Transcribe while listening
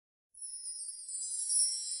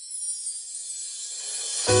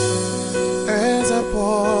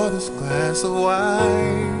glass of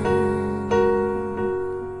wine.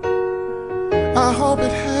 I hope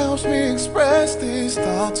it helps me express these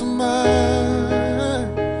thoughts of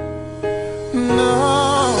mine.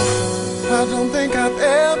 No, I don't think I've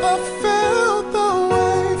ever felt the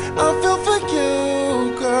way I feel for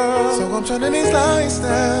you, girl. So I'm turning these lights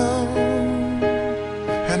down,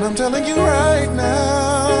 and I'm telling you right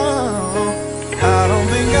now, I don't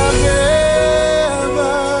think I've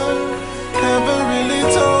ever really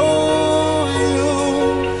told you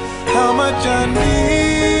how much I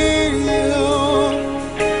need you.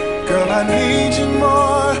 Girl, I need you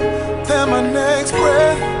more than my next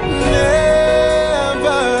breath.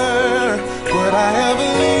 Never would I ever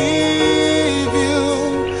leave you,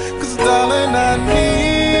 'cause darling, I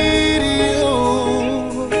need you.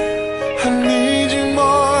 I need you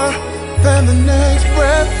more than the next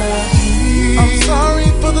breath I breathe. I'm sorry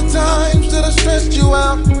for the times that I stressed you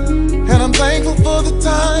out, and I'm thankful for the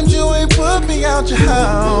times you ain't put me out your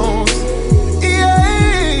house. Yeah,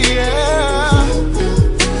 yeah.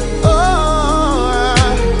 Oh,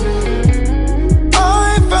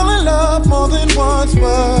 I fell in love more than once,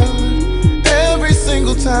 but every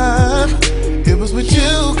single time it was with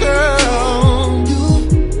you, girl.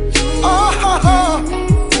 Oh, oh,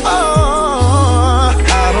 oh.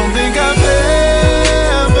 I don't think I've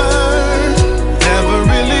ever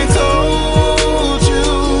really told you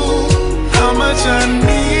how much I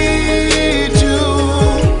need you.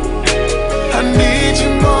 I need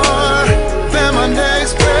you more than my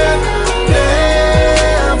next breath.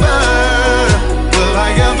 Never will I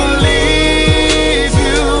ever leave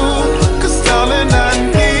you, 'cause darling, I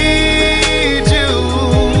need you.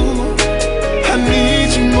 I need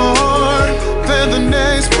you more than the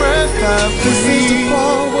next breath I breathe. This is the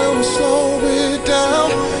part where we slow it down.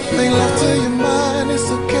 Make love to your mind, it's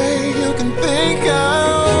okay, you can think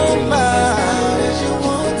out loud as you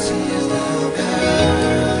want to.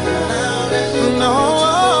 No,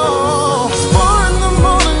 it's 4 in the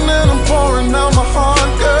morning and I'm pouring out my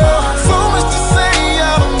heart, girl. So much to say,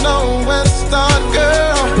 I don't know where to start,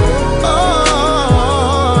 girl. Oh,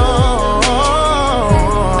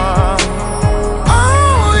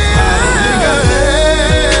 yeah. I don't think I've ever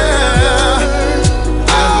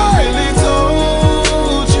really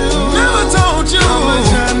told you. Never told you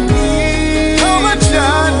how much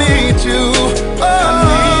I need you. Oh, I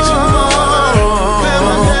need you more than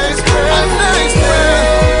my next breath.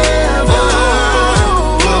 Never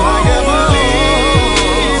will I ever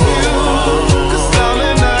leave you, 'cause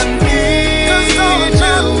darling, I need you.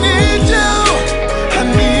 I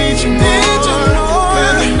need you more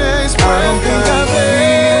than the next breath. I don't think I've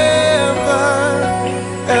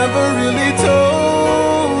ever really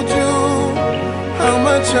told you how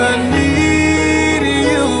much I need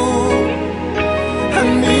you. I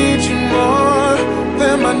need you more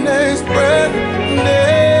than my next breath.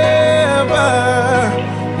 Never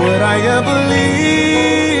would I ever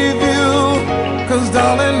leave you, 'cause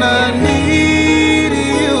darling, I need